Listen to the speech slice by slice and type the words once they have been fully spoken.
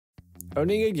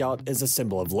Owning a yacht is a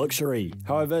symbol of luxury.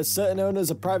 However, certain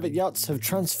owners of private yachts have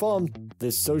transformed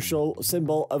this social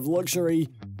symbol of luxury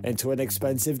into an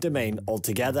expensive domain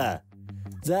altogether.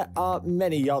 There are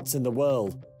many yachts in the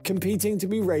world, competing to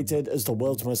be rated as the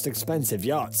world's most expensive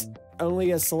yachts.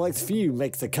 Only a select few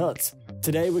make the cut.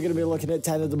 Today we're going to be looking at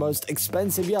 10 of the most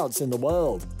expensive yachts in the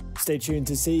world. Stay tuned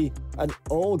to see an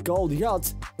all-gold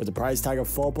yacht with a price tag of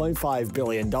 $4.5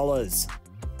 billion.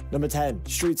 Number 10.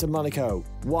 Streets of Monaco,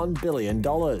 $1 billion.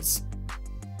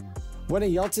 When a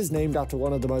yacht is named after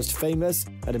one of the most famous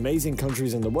and amazing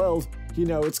countries in the world, you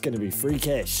know it's going to be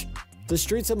freakish. The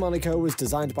Streets of Monaco was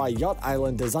designed by Yacht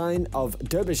Island Design of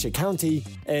Derbyshire County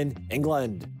in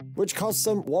England, which cost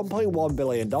them $1.1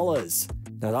 billion.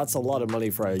 Now that's a lot of money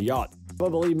for a yacht,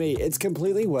 but believe me, it's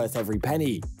completely worth every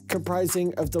penny.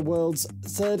 Comprising of the world's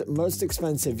third most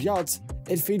expensive yacht,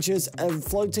 it features a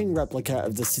floating replica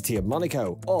of the city of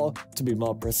Monaco, or, to be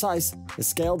more precise, a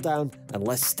scaled down and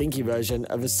less stinky version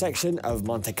of a section of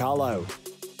Monte Carlo.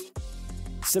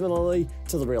 Similarly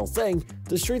to the real thing,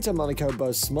 the Streets of Monaco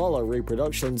boasts smaller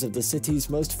reproductions of the city's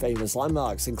most famous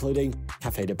landmarks, including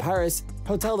Café de Paris,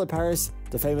 Hotel de Paris,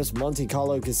 the famous Monte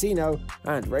Carlo Casino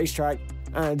and racetrack,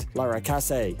 and La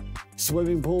Racasse.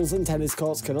 Swimming pools and tennis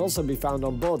courts can also be found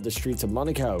on board the Streets of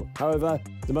Monaco. However,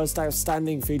 the most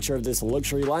outstanding feature of this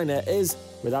luxury liner is,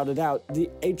 without a doubt, the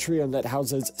atrium that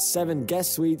houses 7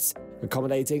 guest suites,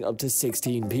 accommodating up to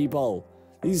 16 people.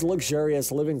 These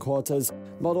luxurious living quarters,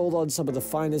 modeled on some of the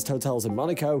finest hotels in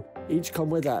Monaco, each come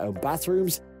with their own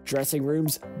bathrooms, dressing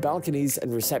rooms, balconies,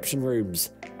 and reception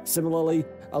rooms. Similarly,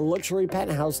 a luxury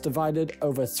penthouse divided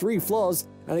over 3 floors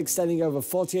and extending over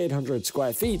 4,800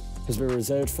 square feet has been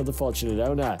reserved for the fortunate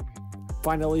owner.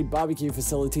 Finally, barbecue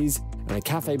facilities and a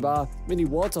cafe bar, mini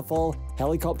waterfall,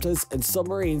 helicopters, and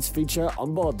submarines feature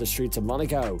on board the Streets of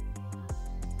Monaco.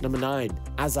 Number 9.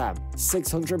 Azam,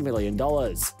 $600 million.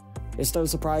 It's no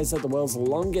surprise that the world's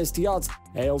longest yacht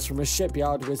hails from a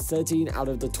shipyard with 13 out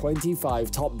of the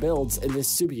 25 top builds in this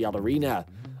super yacht arena.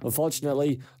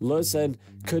 Unfortunately, Lursen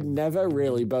could never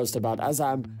really boast about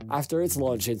Azam after its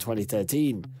launch in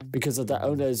 2013 because of the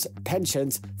owner's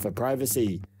penchant for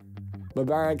privacy.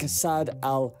 Mubarak Saad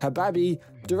al-Hababi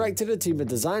directed a team of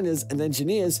designers and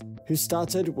engineers who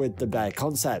started with the bare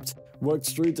concept, worked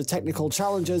through the technical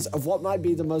challenges of what might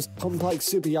be the most complex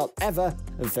super yacht ever,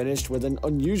 and finished with an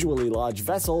unusually large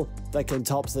vessel that can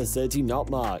top the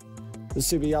 30-knot mark. The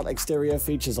super yacht exterior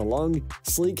features a long,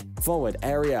 sleek forward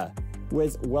area,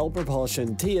 with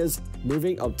well-proportioned tiers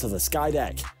moving up to the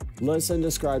skydeck. Lursen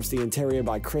describes the interior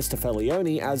by Christopher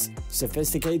Leone as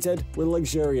sophisticated with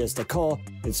luxurious decor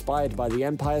inspired by the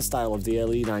Empire style of the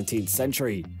early 19th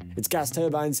century. Its gas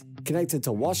turbines, connected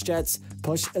to wash jets,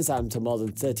 push Azam to more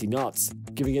than 30 knots,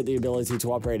 giving it the ability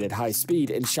to operate at high speed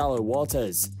in shallow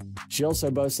waters. She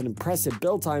also boasts an impressive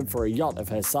build time for a yacht of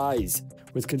her size,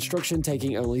 with construction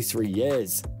taking only 3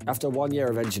 years, after 1 year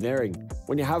of engineering.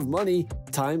 When you have money,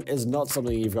 time is not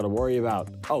something you've got to worry about.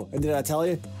 Oh, and did I tell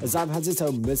you? Azam has its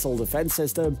own missile defense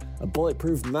system, a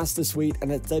bulletproof master suite,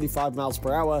 and at 35 miles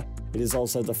per hour, it is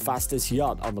also the fastest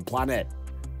yacht on the planet.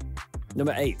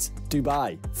 Number 8.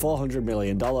 Dubai, $400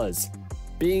 million.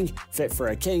 Being fit for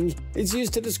a king is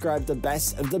used to describe the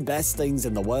best of the best things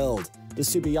in the world. The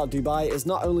super yacht Dubai is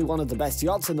not only one of the best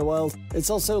yachts in the world, it's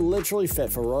also literally fit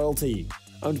for royalty.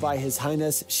 Owned by His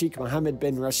Highness Sheikh Mohammed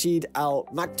bin Rashid Al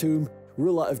Maktoum,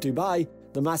 ruler of Dubai,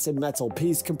 the massive metal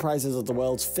piece comprises of the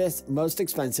world's 5th most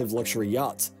expensive luxury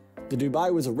yacht. The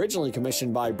Dubai was originally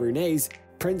commissioned by Brunei's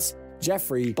Prince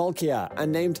Jeffrey Bolkiah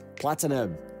and named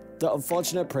Platinum. The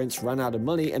unfortunate prince ran out of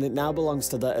money and it now belongs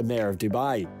to the Emir of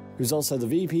Dubai, who's also the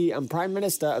VP and Prime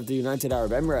Minister of the United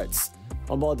Arab Emirates.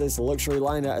 On board this luxury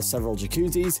liner are several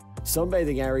jacuzzis,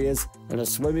 sunbathing areas, and a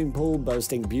swimming pool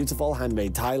boasting beautiful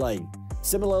handmade tiling.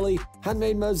 Similarly,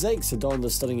 handmade mosaics adorn the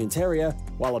stunning interior,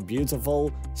 while a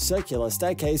beautiful, circular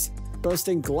staircase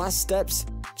boasting glass steps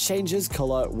changes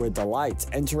color with the light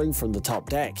entering from the top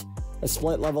deck. A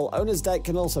split-level owner's deck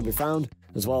can also be found,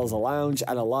 as well as a lounge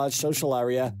and a large social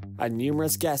area, and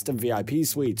numerous guest and VIP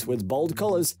suites with bold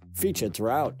colors featured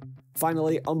throughout.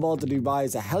 Finally, on board the Dubai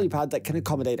is a helipad that can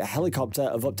accommodate a helicopter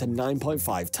of up to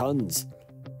 9.5 tons.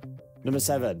 Number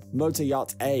 7. Motor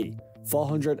Yacht A,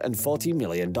 $440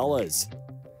 million.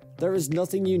 There is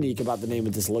nothing unique about the name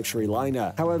of this luxury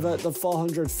liner. However, the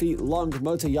 400 feet long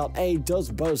Motor Yacht A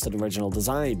does boast an original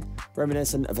design.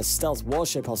 Reminiscent of a stealth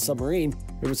warship or submarine,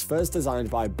 it was first designed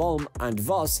by Bohm and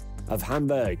Voss of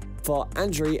Hamburg for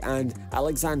Andriy and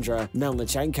Alexandra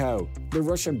Melnichenko, the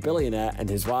Russian billionaire and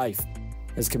his wife.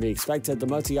 As can be expected, the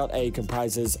Motor Yacht A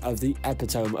comprises of the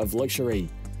epitome of luxury.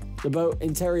 The boat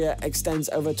interior extends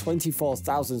over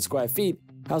 24,000 square feet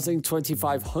housing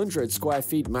 2,500 square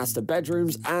feet master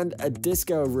bedrooms and a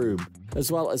disco room,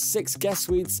 as well as 6 guest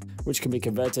suites, which can be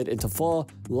converted into 4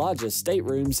 larger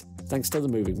staterooms thanks to the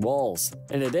moving walls.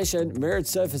 In addition, mirrored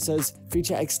surfaces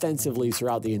feature extensively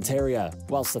throughout the interior,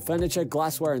 whilst the furniture,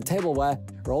 glassware, and tableware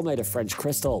are all made of French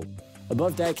crystal.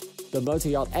 Above deck, the Motor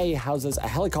Yacht A houses a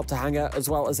helicopter hangar as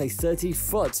well as a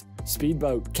 30-foot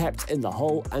speedboat kept in the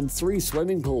hull and 3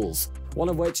 swimming pools, one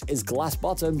of which is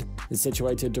glass-bottomed and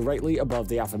situated directly above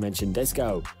the aforementioned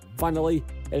disco. Finally,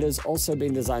 it has also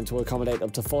been designed to accommodate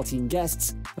up to 14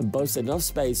 guests and boasts enough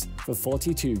space for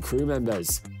 42 crew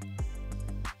members.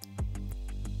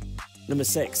 Number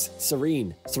 6.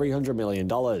 Serene, $300 million.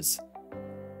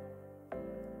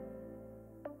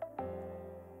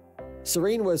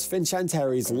 Serene was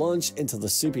Fincantieri's launch into the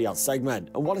super yacht segment,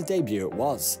 and what a debut it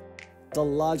was. The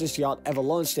largest yacht ever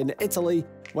launched in Italy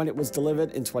when it was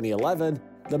delivered in 2011,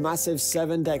 the massive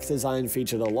 7-deck design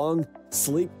featured a long,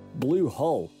 sleek blue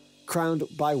hull, crowned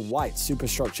by white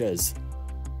superstructures.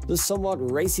 The somewhat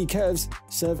racy curves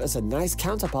serve as a nice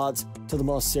counterpart to the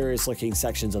more serious-looking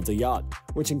sections of the yacht,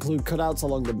 which include cutouts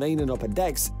along the main and upper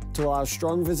decks to allow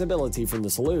strong visibility from the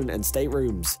saloon and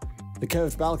staterooms. The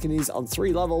curved balconies on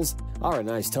 3 levels are a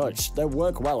nice touch that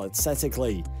work well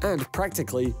aesthetically and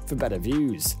practically for better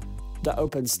views. The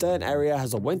open stern area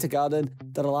has a winter garden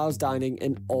that allows dining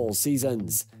in all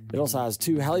seasons. It also has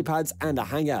 2 helipads and a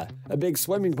hangar, a big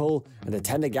swimming pool, and a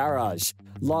tender garage,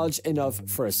 large enough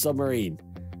for a submarine.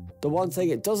 The one thing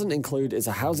it doesn't include is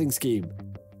a housing scheme.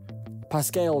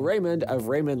 Pascal Raymond of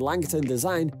Raymond Langton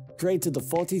Design created the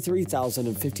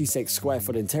 43,056 square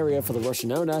foot interior for the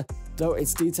Russian owner, though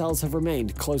its details have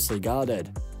remained closely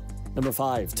guarded. Number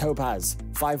 5. Topaz,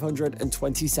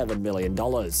 $527 million.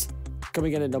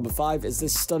 Coming in at number 5 is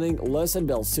this stunning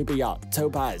Lursen-built super yacht,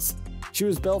 Topaz. She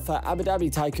was built for Abu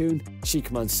Dhabi tycoon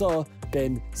Sheikh Mansour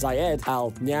bin Zayed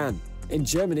Al Nahyan in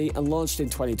Germany and launched in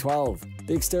 2012.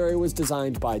 The exterior was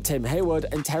designed by Tim Haywood,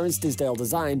 and Terence Disdale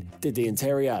Design did the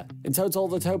interior. In total,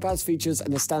 the Topaz features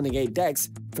an astounding 8 decks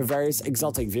for various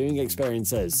exotic viewing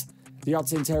experiences. The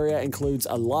yacht's interior includes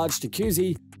a large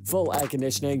jacuzzi, full air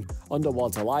conditioning,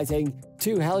 underwater lighting,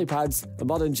 2 helipads, a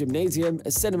modern gymnasium,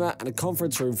 a cinema, and a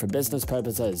conference room for business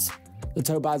purposes. The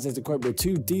Topaz is equipped with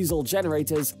 2 diesel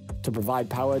generators to provide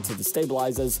power to the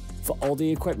stabilizers for all the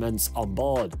equipment on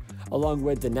board, along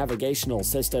with the navigational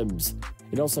systems.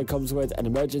 It also comes with an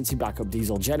emergency backup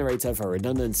diesel generator for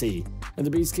redundancy, and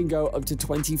the beast can go up to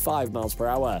 25 miles per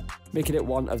hour, making it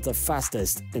one of the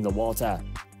fastest in the water.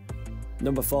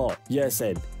 Number 4.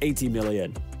 Yatchs, $80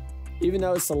 million. Even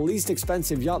though it's the least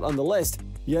expensive yacht on the list,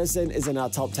 Yatchs is in our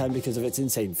top 10 because of its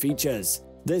insane features.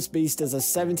 This beast is a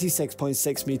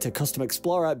 76.6 meter custom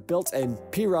explorer built in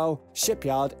Pirot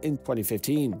shipyard in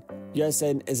 2015.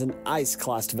 Yatchs is an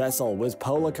ice-classed vessel with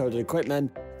polar-coated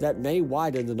equipment that may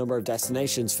widen the number of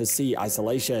destinations for sea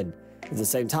isolation. At the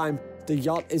same time, the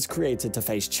yacht is created to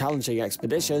face challenging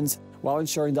expeditions while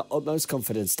ensuring the utmost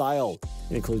comfort and style.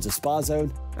 It includes a spa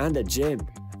zone and a gym,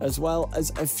 as well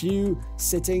as a few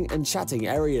sitting and chatting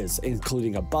areas,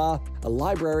 including a bar, a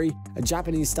library, a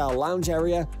Japanese-style lounge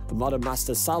area, a modern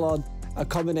master salon, a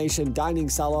combination dining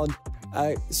salon,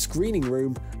 a screening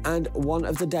room, and one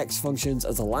of the decks functions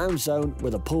as a lounge zone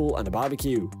with a pool and a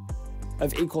barbecue.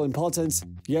 Of equal importance,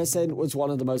 Yatchs was one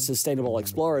of the most sustainable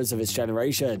explorers of its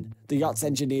generation. The yacht's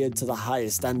engineered to the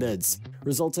highest standards,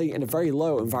 resulting in a very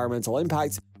low environmental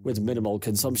impact with minimal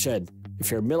consumption.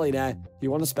 If you're a millionaire, you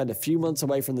want to spend a few months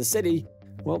away from the city,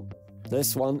 well,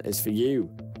 this one is for you.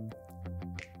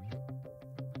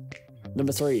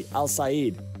 Number 3. Al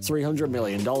Said, $300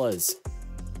 million.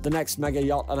 The next mega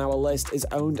yacht on our list is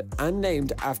owned and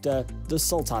named after the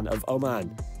Sultan of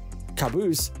Oman,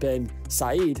 Qaboos bin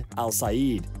Said Al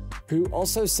Said, who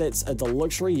also sits at the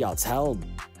luxury yacht's helm.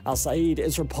 Al Said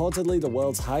is reportedly the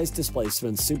world's highest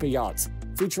displacement super yacht,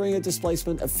 featuring a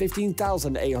displacement of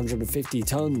 15,850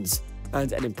 tons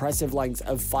and an impressive length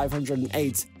of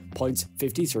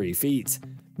 508.53 feet.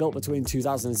 Built between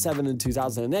 2007 and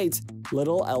 2008,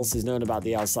 little else is known about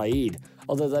the Al Said,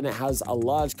 other than it has a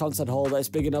large concert hall that's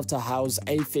big enough to house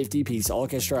a 50-piece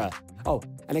orchestra. Oh,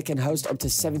 and it can host up to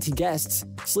 70 guests,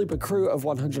 sleep a crew of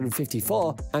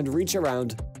 154, and reach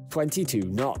around 22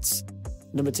 knots.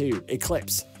 Number 2.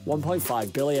 Eclipse,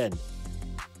 $1.5 billion.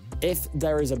 If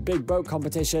there is a big boat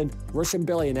competition, Russian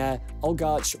billionaire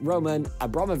Olgarch Roman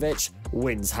Abramovich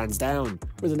wins hands down.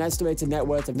 With an estimated net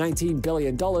worth of $19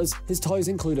 billion, his toys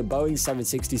include a Boeing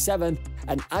 767,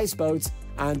 an ice boat,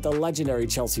 and the legendary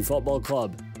Chelsea Football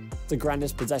Club. The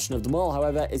grandest possession of them all,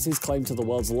 however, is his claim to the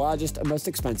world's largest and most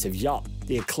expensive yacht,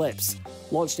 the Eclipse.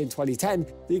 Launched in 2010,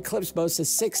 the Eclipse boasts a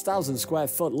 6,000 square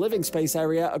foot living space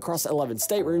area across 11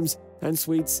 staterooms and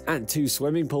suites and 2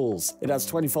 swimming pools. It has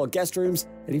 24 guest rooms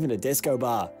and even a disco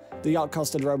bar. The yacht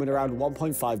costed Roman around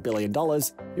 $1.5 billion,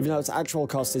 even though its actual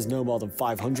cost is no more than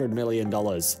 $500 million.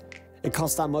 It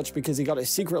cost that much because he got it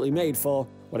secretly made for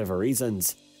whatever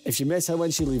reasons. If you miss her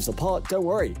when she leaves the port, don't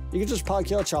worry, you can just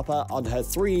park your chopper on her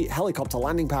 3 helicopter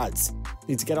landing pads.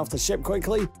 Need to get off the ship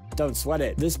quickly? Don't sweat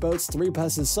it, this boat's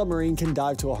 3-person submarine can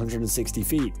dive to 160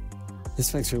 feet.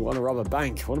 This makes me want to rob a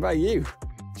bank, what about you?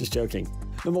 Just joking.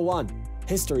 Number 1.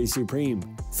 History Supreme,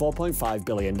 $4.5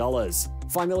 billion.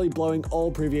 Finally blowing all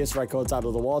previous records out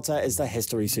of the water is the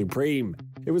History Supreme.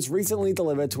 It was recently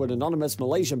delivered to an anonymous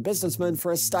Malaysian businessman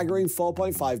for a staggering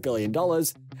 $4.5 billion,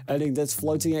 earning this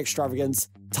floating extravagance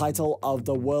title of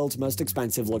the world's most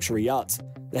expensive luxury yacht.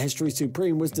 The History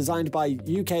Supreme was designed by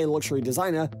UK luxury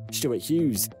designer Stuart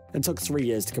Hughes and took 3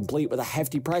 years to complete, with a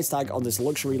hefty price tag on this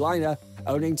luxury liner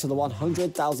owing to the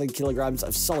 100,000 kilograms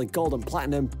of solid gold and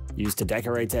platinum used to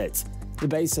decorate it. The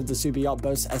base of the super yacht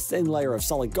boasts a thin layer of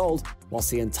solid gold,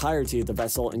 whilst the entirety of the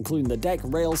vessel, including the deck,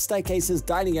 rails, staircases,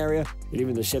 dining area, and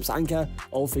even the ship's anchor,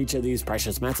 all feature these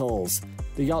precious metals.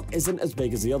 The yacht isn't as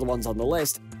big as the other ones on the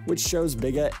list, which shows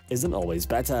bigger isn't always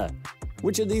better.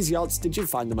 Which of these yachts did you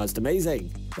find the most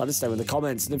amazing? Let us know in the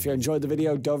comments, and if you enjoyed the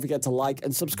video, don't forget to like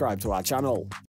and subscribe to our channel.